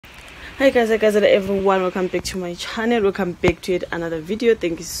Hi guys and everyone, welcome back to my channel, welcome back to yet another video.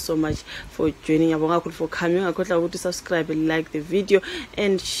 Thank you so much for joining, for coming. I to subscribe, like the video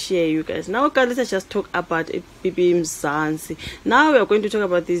and share, you guys. Now guys, let's just talk about B Mzansi. Now we are going to talk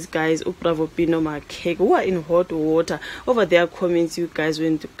about these guys, Bravo B and Makhekhe, who are in hot water over their comments, you guys,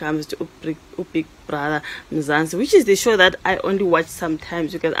 when it comes to Big Brother Mzansi, which is the show that I only watch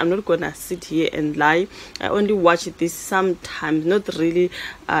sometimes, because I'm not gonna sit here and lie. I only watch this sometimes, not really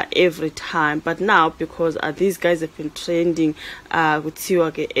every time. But now, because these guys have been trending,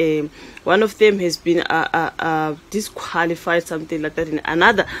 one of them has been disqualified, something like that, and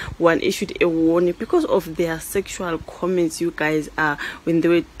another one issued a warning because of their sexual comments, you guys, when they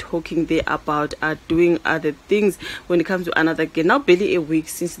were talking there about doing other things when it comes to another girl. Now barely a week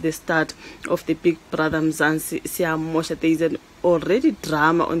since the start of the Big Brother Mzansi Siamosha, there is an already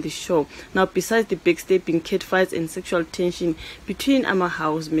drama on the show. Now, besides the backstabbing, catfights and sexual tension between our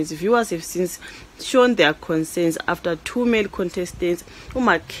housemates, viewers have since shown their concerns after two male contestants,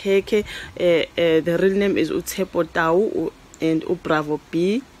 Makhekhe, the real name is Tau, and Bravo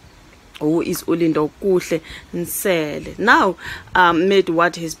B, who is Ulindo Kuhle Nsele, now made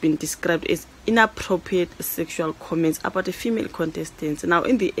what has been described as inappropriate sexual comments about the female contestants. Now,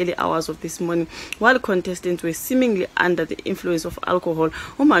 in the early hours of this morning, while contestants were seemingly under the influence of alcohol,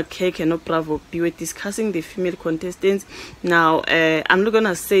 Makhekhe and Bravo B were discussing the female contestants. Now, I'm not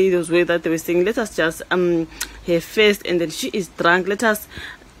gonna say those words that they were saying. Let us just her first, and then she is drunk. Let us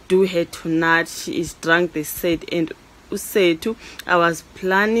do her tonight. She is drunk, they said, and said to I was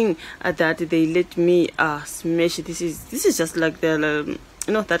planning that they let me smash. This is just like the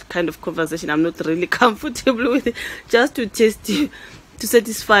that kind of conversation I'm not really comfortable with, just to test you, to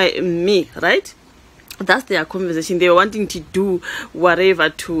satisfy me, right? That's their conversation. They were wanting to do whatever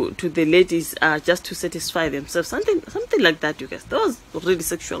to the ladies, just to satisfy themselves, something like that, you guys. Those really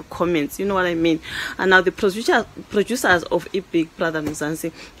sexual comments, you know what I mean. And now the producers of Big Brother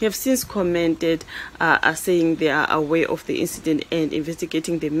Mzansi have since commented, saying they are aware of the incident and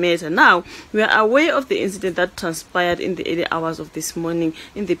investigating the matter. Now, we are aware of the incident that transpired in the early hours of this morning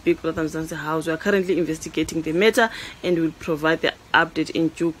in the Big Brother Mzansi house. We are currently investigating the matter and will provide the update in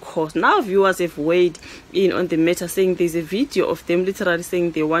due course. Now, viewers have weighed in on the matter, saying there's a video of them literally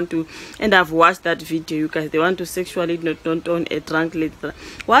saying they want to, and I've watched that video, you guys, they want to sexually not on a drunk lady.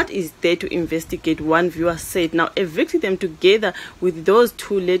 What is there to investigate? One viewer said. Now, evicting them together with those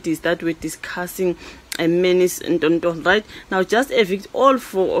two ladies that were discussing a menace and right now, just evict all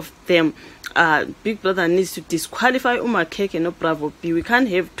four of them. Big Brother needs to disqualify Makhekhe and Bravo B. We can't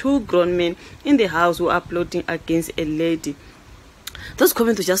have two grown men in the house who are plotting against a lady. Those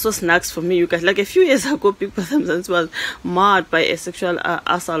comments were just so snacks for me, you guys. Like a few years ago, Big Brother Mzansi was marred by a sexual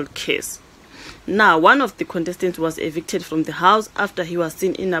assault case. Now, one of the contestants was evicted from the house after he was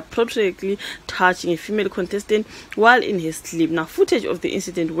seen inappropriately touching a female contestant while in his sleep. Now, footage of the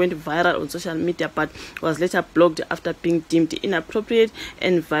incident went viral on social media, but was later blocked after being deemed inappropriate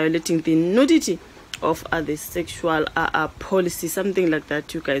and violating the nudity of the sexual policy, something like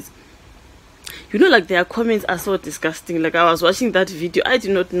that, you guys. You know, like, their comments are so disgusting. Like, I was watching that video, I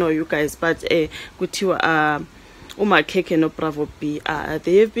did not know, you guys, but Makhekhe and Bravo B,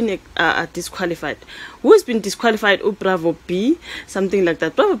 they have been disqualified. Who has been disqualified? Bravo B, something like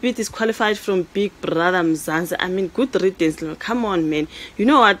that. Bravo B disqualified from Big Brother Mzansi. I mean, good riddance. Come on, man. You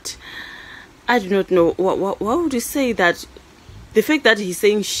know what? I do not know. What would you say that? The fact that he's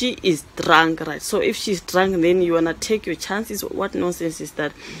saying she is drunk, right? So if she's drunk, then you wanna take your chances. What nonsense is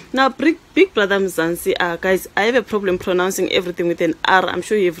that? Now, Big Brother Mzansi, guys, I have a problem pronouncing everything with an R. I'm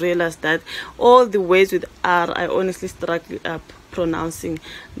sure you've realized that. All the words with R, I honestly struggle pronouncing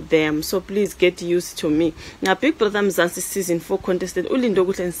them, so please get used to me. Now, Big Brother Mzansi season 4 contestant Ulindo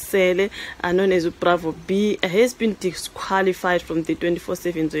Kuhle Nsele, known as Bravo B, has been disqualified from the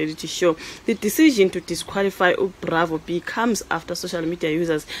 24/7 reality show. The decision to disqualify Bravo B comes after social media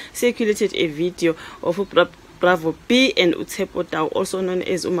users circulated a video of Bravo B and Tau, also known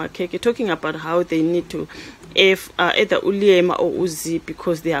as Makhekhe, talking about how they need to either Liema or Uzi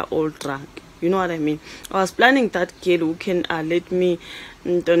because they are all drunk. You know what I mean? I was planning that girl who can let me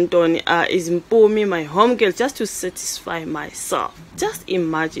is Mpomi, my home girl, just to satisfy myself. Just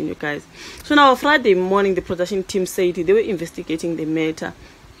imagine, you guys. So now, Friday morning, the production team said they were investigating the matter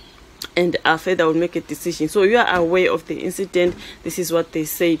and further will make a decision. So you are aware of the incident. This is what they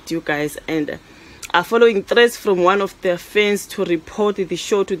said, you guys, and following threats from one of their fans to report the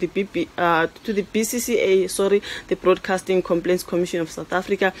show to the BCCA, the Broadcasting Complaints Commission of South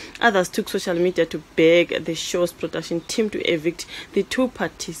Africa. Others took social media to beg the show's production team to evict the 2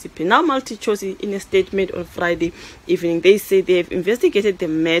 participants. Now, MultiChoice, in a statement on Friday evening, they say they have investigated the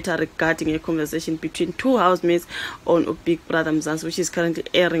matter regarding a conversation between 2 housemates on Big Brother Mzansi, which is currently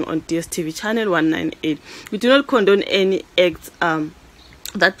airing on DSTV channel 198. We do not condone any acts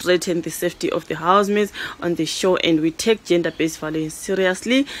that threaten the safety of the housemates on the show, and we take gender-based violence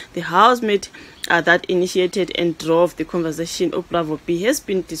seriously. The housemate that initiated and drove the conversation, Bravo B, has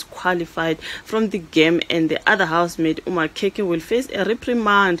been disqualified from the game, and the other housemate, Makhekhe, will face a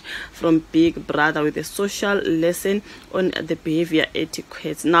reprimand from Big Brother with a social lesson on the behavior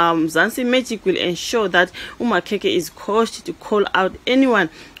etiquette. Now, Mzansi Magic will ensure that Makhekhe is coached to call out anyone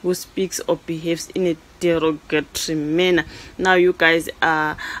who speaks or behaves in a derogatory manner. Now, you guys,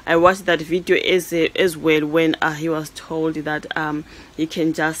 I watched that video as well when he was told that he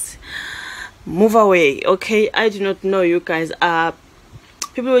can just move away. Okay, I do not know, you guys.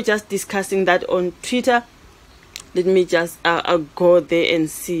 People were just discussing that on Twitter. Let me just go there and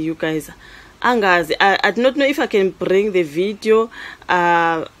see, you guys. Angazi, I do not know if I can bring the video.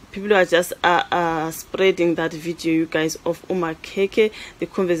 People are just spreading that video, you guys, of Makhekhe, the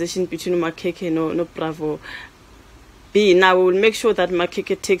conversation between Makhekhe no Bravo B. Now we will make sure that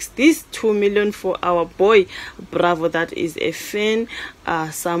Makhekhe takes this 2 million for our boy Bravo, that is a fan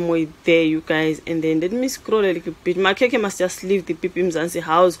somewhere there, you guys. And then let me scroll a little bit. Makhekhe must just leave the Pipi Mzansi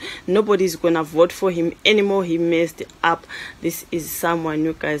house. Nobody's gonna vote for him anymore. He messed up. This is someone,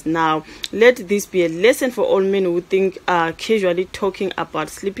 you guys. Now let this be a lesson for all men who think casually talking about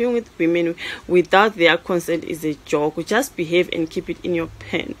sleeping with women without their consent is a joke. Just behave and keep it in your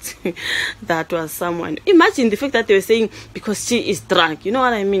pants. That was someone. Imagine the fact that they were saying because she is drunk, you know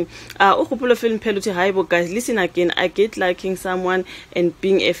what I mean. Guys, listen again. I get liking someone and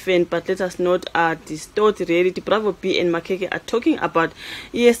being a fan, but let us not distort reality. Bravo B and Makhekhe are talking about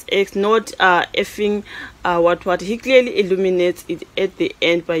ESX, not effing what he clearly illuminates it at the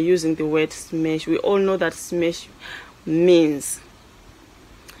end by using the word smash. We all know that smash means.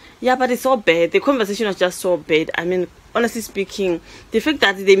 Yeah, but it's so bad. The conversation was just so bad. I mean, honestly speaking, the fact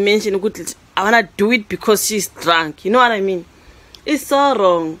that they mentioned, I wanna do it because she's drunk, you know what I mean? It's so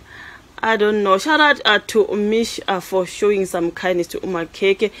wrong. I don't know. Shout out to Umish for showing some kindness to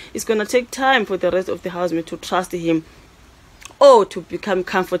Makhekhe. It's gonna take time for the rest of the housemates to trust him or to become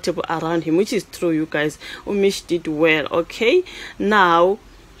comfortable around him, which is true, you guys. Umish did well. Okay, now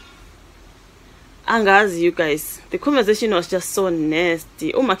Angazi, you guys, the conversation was just so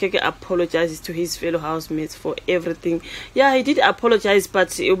nasty. Makhekhe apologizes to his fellow housemates for everything. Yeah, he did apologize,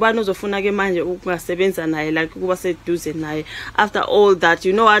 but like after all that,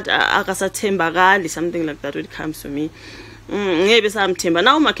 you know what, something like that when it comes to me. Maybe some timber.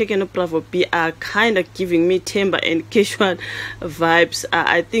 Now Makhekhe no Bravo B are kind of giving me timber and casual vibes.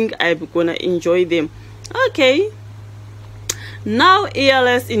 I think I'm gonna enjoy them. Okay. Now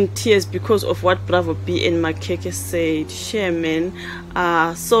ELS in tears because of what Bravo B and Makhekhe said. Share, man.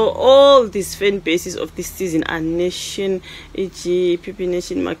 So all these fan bases of this season are Nation, e.g. PP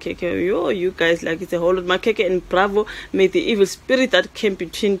Nation, Makhekhe. Yo, you guys, like, it's a whole lot. Makhekhe and Bravo, may the evil spirit that came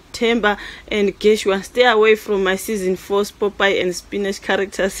between Temba and Geshua stay away from my season 4 Popeye and Spinach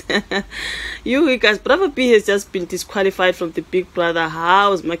characters. You guys, Bravo B has just been disqualified from the Big Brother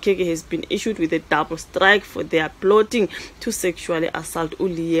house. Makhekhe has been issued with a double strike for their plotting to sexually assault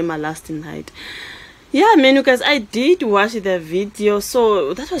Liema last night. Yeah, man, you guys, I did watch the video,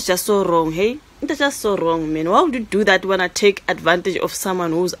 so that was just so wrong. Hey, that's just so wrong, man. Why would you do that when I take advantage of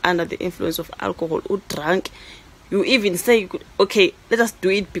someone who's under the influence of alcohol or drunk? You even say, okay, let us do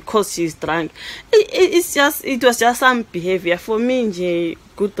it because she's drunk. It was just some behavior for me.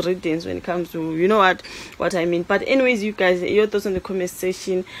 Good riddance when it comes to, you know what I mean. But anyways, you guys, your thoughts in the comment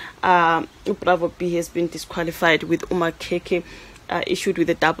section. Bravo B has been disqualified with Makhekhe issued with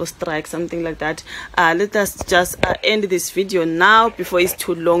a double strike, something like that. Let us just end this video now before it's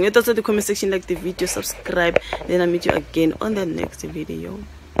too long. Your thoughts in the comment section, like the video, subscribe, then I'll meet you again on the next video.